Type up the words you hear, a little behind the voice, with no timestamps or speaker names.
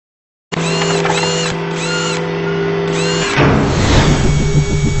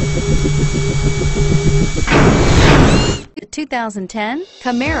2010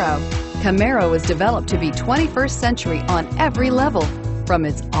 Camaro. Camaro is developed to be 21st century on every level, from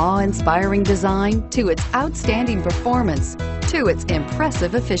its awe-inspiring design to its outstanding performance to its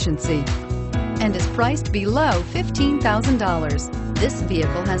impressive efficiency, and is priced below $15,000. This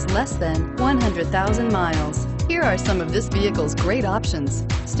vehicle has less than 100,000 miles. Here are some of this vehicle's great options: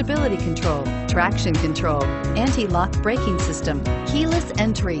 stability control, traction control, anti-lock braking system, keyless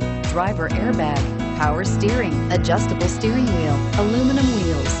entry, driver airbag, power steering, adjustable steering wheel, aluminum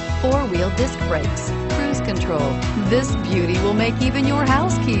wheels, four-wheel disc brakes, cruise control. This beauty will make even your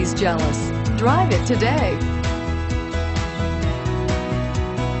house keys jealous. Drive it today.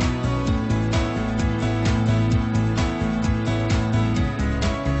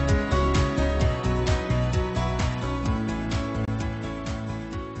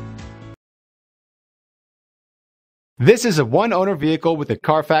 This is a one-owner vehicle with a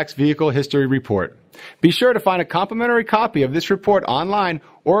Carfax Vehicle History Report. Be sure to find a complimentary copy of this report online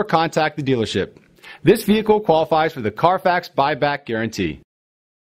or contact the dealership. This vehicle qualifies for the Carfax Buyback Guarantee.